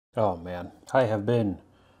Oh man, I have been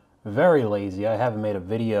very lazy. I haven't made a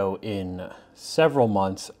video in several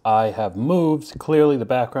months. I have moved. Clearly the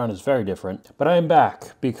background is very different, but I am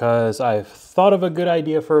back because I've thought of a good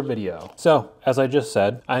idea for a video. So, as I just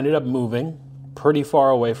said, I ended up moving pretty far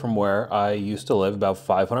away from where I used to live, about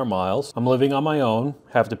 500 miles. I'm living on my own,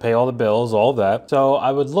 have to pay all the bills, all that. So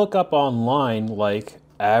I would look up online like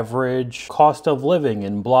average cost of living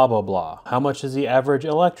and blah, blah, blah. How much is the average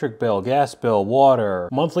electric bill, gas bill, water,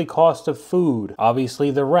 monthly cost of food,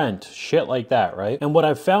 obviously the rent, shit like that, right? And what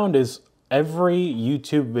I've found is every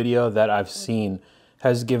YouTube video that I've seen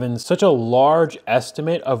has given such a large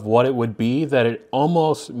estimate of what it would be that it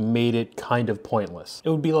almost made it kind of pointless.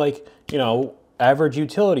 It would be like, average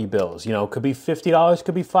utility bills, could be $50,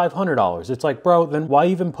 could be $500. It's like, bro, then why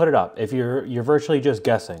even put it up if you're virtually just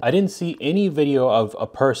guessing? I didn't see any video of a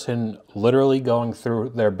person literally going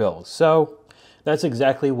through their bills. So that's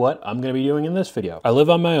exactly what I'm gonna be doing in this video. I live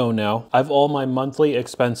on my own now. I have all my monthly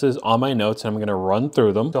expenses on my notes and I'm gonna run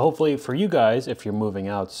through them. So hopefully for you guys, if you're moving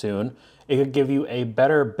out soon, it could give you a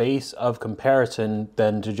better base of comparison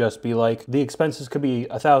than to just be like, the expenses could be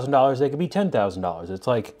 $1,000, they could be $10,000. It's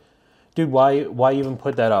like, dude, why even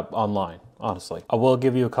put that up online, honestly? I will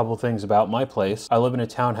give you a couple things about my place. I live in a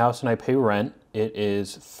townhouse and I pay rent. It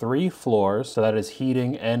is 3 floors, so that is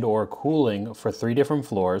heating and or cooling for 3 different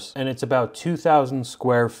floors, and it's about 2,000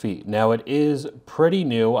 square feet. Now it is pretty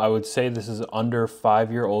new. I would say this is under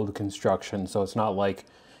 5-year-old construction, so it's not like,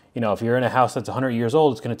 if you're in a house that's 100 years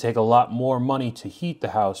old, it's gonna take a lot more money to heat the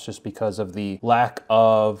house just because of the lack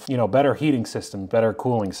of, better heating system, better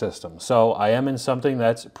cooling system. So I am in something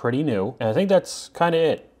that's pretty new, and I think that's kind of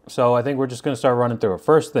it. So I think we're just gonna start running through it.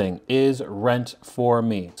 First thing is rent for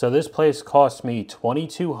me. So this place costs me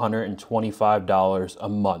 $2,225 a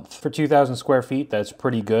month. For 2,000 square feet, that's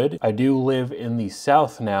pretty good. I do live in the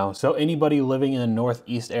South now, so anybody living in the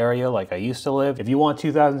Northeast area like I used to live, if you want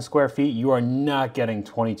 2,000 square feet, you are not getting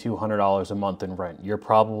 $2,200 a month in rent. You're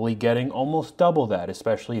probably getting almost double that,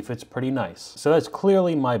 especially if it's pretty nice. So that's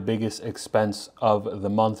clearly my biggest expense of the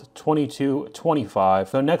month, $2,225.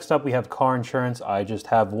 So next up we have car insurance. I just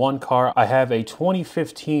have one car. I have a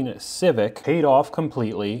 2015 Civic paid off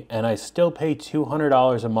completely, and I still pay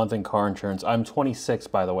 $200 a month in car insurance. I'm 26,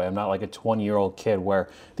 by the way. I'm not like a 20-year-old kid where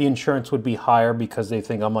the insurance would be higher because they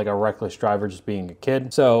think I'm like a reckless driver just being a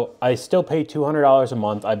kid. So I still pay $200 a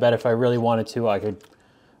month. I bet if I really wanted to, I could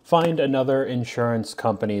find another insurance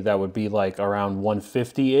company that would be like around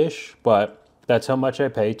 150-ish, but that's how much I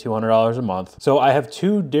pay, $200 a month. So I have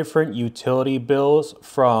 2 different utility bills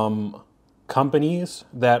from companies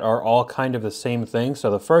that are all kind of the same thing.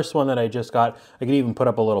 So the first one that I just got, I could even put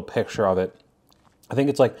up a little picture of it. I think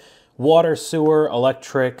it's like water, sewer,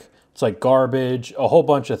 electric, it's like garbage, a whole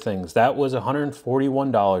bunch of things. That was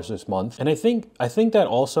 $141 this month. And I think that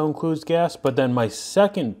also includes gas, but then my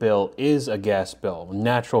second bill is a gas bill,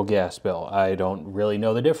 natural gas bill. I don't really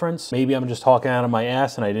know the difference. Maybe I'm just talking out of my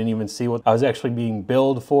ass and I didn't even see what I was actually being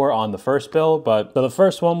billed for on the first bill. But so the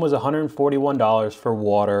first one was $141 for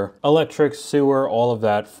water, electric, sewer, all of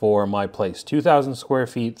that for my place. 2,000 square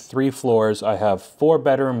feet, 3 floors. I have 4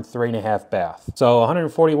 bedroom, 3.5 bath. So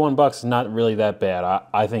 141 bucks is not really that bad,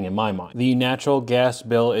 I think, in my mind. The natural gas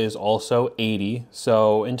bill is also $80.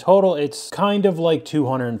 So in total, it's kind of like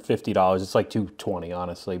 $250. It's like $220,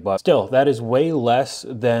 honestly. But still, that is way less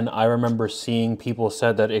than I remember seeing people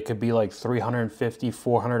said that it could be like $350,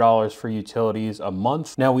 $400 for utilities a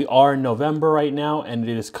month. Now we are in November right now, and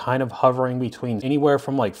it is kind of hovering between anywhere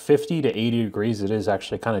from like 50 to 80 degrees. It is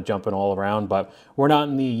actually kind of jumping all around, but we're not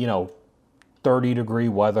in the, 30-degree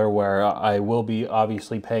weather where I will be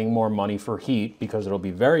obviously paying more money for heat because it'll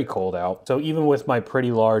be very cold out. So even with my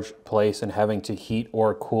pretty large place and having to heat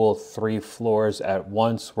or cool 3 floors at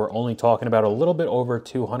once, we're only talking about a little bit over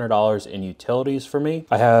 $200 in utilities for me.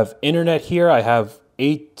 I have internet here. I have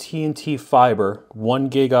AT&T fiber, 1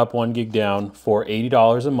 gig up, 1 gig down for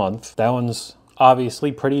 $80 a month. That one's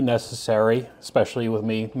obviously pretty necessary, especially with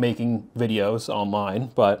me making videos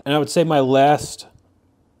online. And I would say my last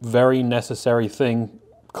very necessary thing,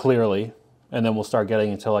 clearly, and then we'll start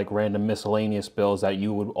getting into like random miscellaneous bills that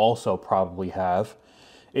you would also probably have,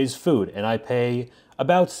 is food. And I pay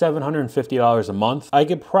about $750 a month. I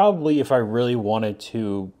could probably, if I really wanted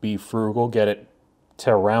to be frugal, get it to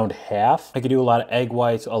around half. I could do a lot of egg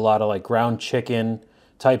whites, a lot of like ground chicken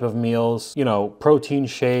type of meals, protein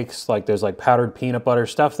shakes, like there's like powdered peanut butter,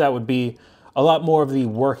 stuff that would be a lot more of the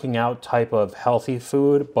working out type of healthy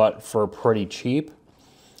food, but for pretty cheap.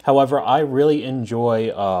 However, I really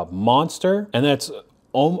enjoy Monster, and that's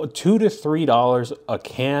 $2 to $3 a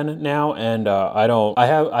can now, and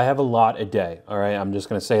I have a lot a day. All right, I'm just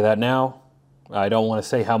gonna say that now. I don't want to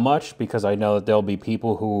say how much because I know that there'll be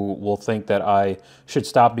people who will think that I should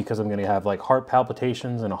stop because I'm going to have like heart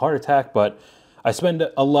palpitations and a heart attack, but I spend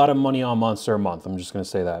a lot of money on Monster a month. I'm just going to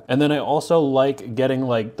say that. And then I also like getting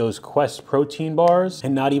like those Quest protein bars,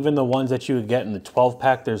 and not even the ones that you would get in the 12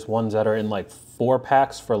 pack. There's ones that are in like 4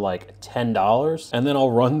 packs for like $10. And then I'll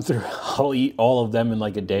run through, I'll eat all of them in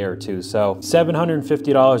like a day or two. So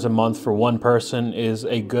 $750 a month for one person is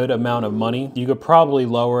a good amount of money. You could probably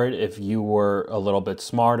lower it if you were a little bit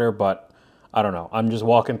smarter, but I don't know. I'm just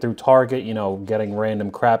walking through Target, you know, getting random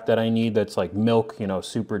crap that I need that's like milk, you know,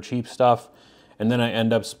 super cheap stuff. And then I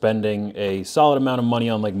end up spending a solid amount of money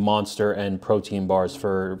on like Monster and protein bars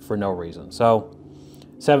for no reason. So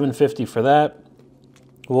 $750 for that.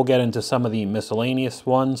 We'll get into some of the miscellaneous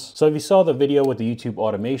ones. So if you saw the video with the YouTube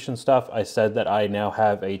automation stuff, I said that I now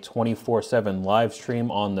have a 24/7 live stream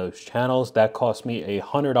on those channels. That cost me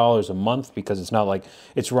 $100 a month because it's not like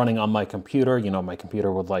it's running on my computer. You know, my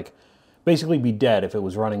computer would like basically be dead if it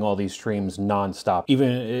was running all these streams nonstop. Even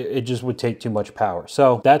it just would take too much power.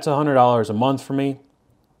 So that's $100 a month for me.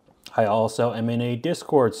 I also am in a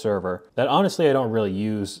Discord server that honestly I don't really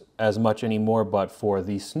use as much anymore, but for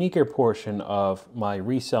the sneaker portion of my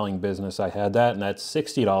reselling business, I had that, and that's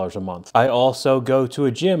 $60 a month. I also go to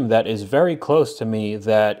a gym that is very close to me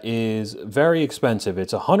that is very expensive.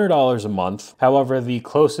 It's $100 a month. However, the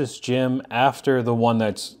closest gym after the one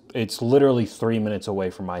it's literally 3 minutes away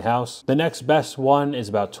from my house. The next best one is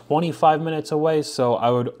about 25 minutes away, so I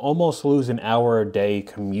would almost lose an hour a day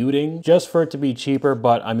commuting just for it to be cheaper,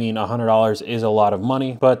 but I mean, $100 is a lot of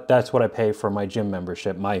money, but that's what I pay for my gym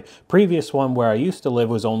membership. My previous one where I used to live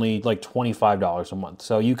was only like $25 a month,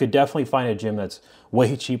 so you could definitely find a gym that's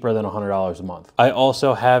way cheaper than $100 a month. I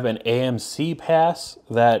also have an AMC pass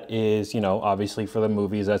that is, you know, obviously for the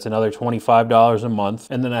movies. That's another $25 a month.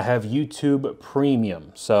 And then I have YouTube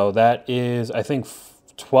Premium. So that is, I think,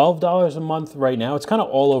 $12 a month right now. It's kind of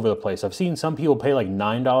all over the place. I've seen some people pay like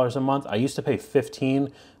 $9 a month. I used to pay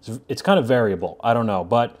 $15. It's kind of variable. I don't know.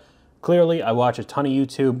 But clearly, I watch a ton of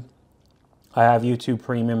YouTube. I have YouTube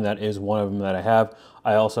Premium. That is one of them that I have.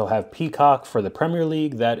 I also have Peacock for the Premier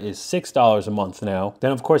League. That is $6 a month now.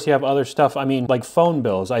 Then of course you have other stuff. I mean, like phone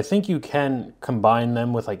bills. I think you can combine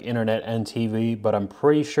them with like internet and TV, but I'm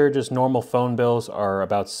pretty sure just normal phone bills are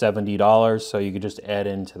about $70. So you could just add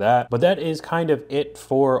into that. But that is kind of it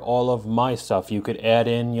for all of my stuff. You could add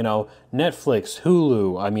in, you know, Netflix,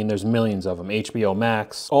 Hulu. I mean, there's millions of them. HBO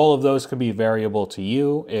Max. All of those could be variable to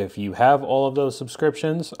you. If you have all of those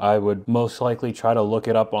subscriptions, I would most likely try to look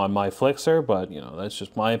it up on my Flixer, but you know, that's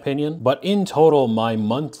just my opinion. But in total, my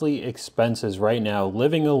monthly expenses right now,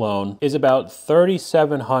 living alone, is about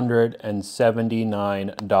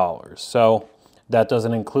 $3,779. So that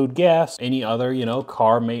doesn't include gas, any other, you know,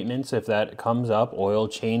 car maintenance if that comes up, oil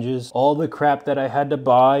changes, all the crap that I had to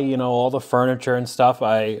buy, you know, all the furniture and stuff.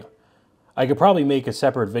 I could probably make a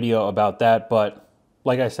separate video about that, but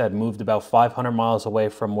like I said, moved about 500 miles away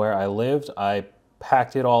from where I lived. I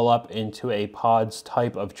packed it all up into a pods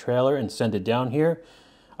type of trailer and sent it down here.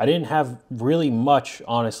 I didn't have really much,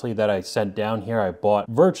 honestly, that I sent down here. I bought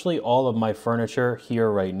virtually all of my furniture here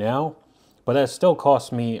right now, but that still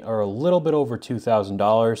cost me a little bit over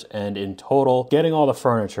 $2,000. And in total, getting all the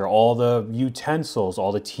furniture, all the utensils,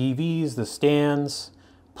 all the TVs, the stands,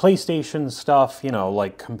 PlayStation stuff, you know,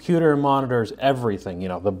 like computer monitors, everything, you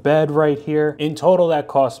know, the bed right here. In total, that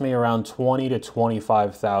cost me around $20,000 to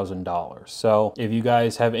 $25,000. So if you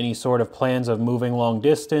guys have any sort of plans of moving long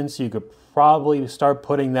distance, you could probably start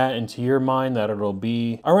putting that into your mind that it'll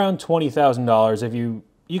be around $20,000. If you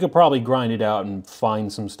could probably grind it out and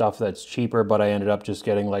find some stuff that's cheaper, but I ended up just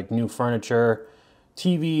getting like new furniture,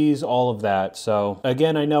 TVs, all of that. So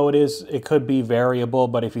again, I know it could be variable,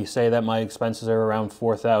 but if you say that my expenses are around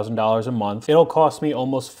 $4,000 a month, it'll cost me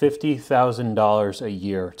almost $50,000 a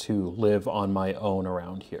year to live on my own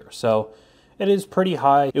around here. So it is pretty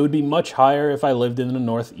high. It would be much higher if I lived in the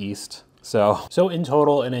Northeast. So in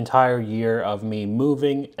total, an entire year of me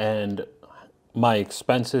moving and my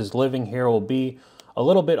expenses living here will be a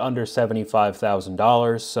little bit under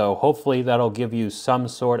 $75,000. So hopefully that'll give you some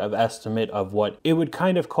sort of estimate of what it would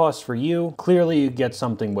kind of cost for you. Clearly you get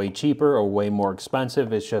something way cheaper or way more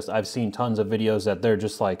expensive. It's just, I've seen tons of videos that they're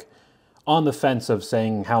just like on the fence of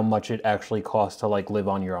saying how much it actually costs to like live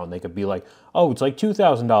on your own. They could be like, oh, it's like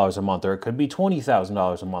 $2,000 a month, or it could be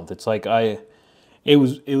 $20,000 a month. It's like, it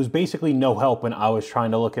was basically no help when I was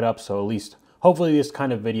trying to look it up. So at least hopefully this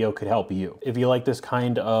kind of video could help you. If you like this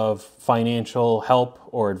kind of financial help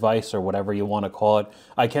or advice or whatever you want to call it,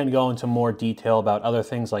 I can go into more detail about other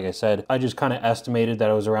things. Like I said, I just kind of estimated that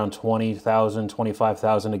it was around $20,000,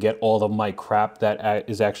 $25,000 to get all of my crap that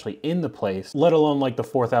is actually in the place, let alone like the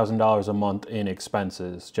 $4,000 a month in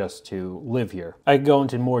expenses just to live here. I could go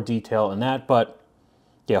into more detail in that, but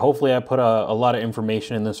yeah, hopefully I put a lot of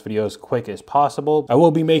information in this video as quick as possible. I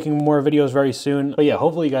will be making more videos very soon. But yeah,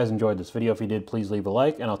 hopefully you guys enjoyed this video. If you did, please leave a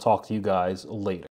like, and I'll talk to you guys later.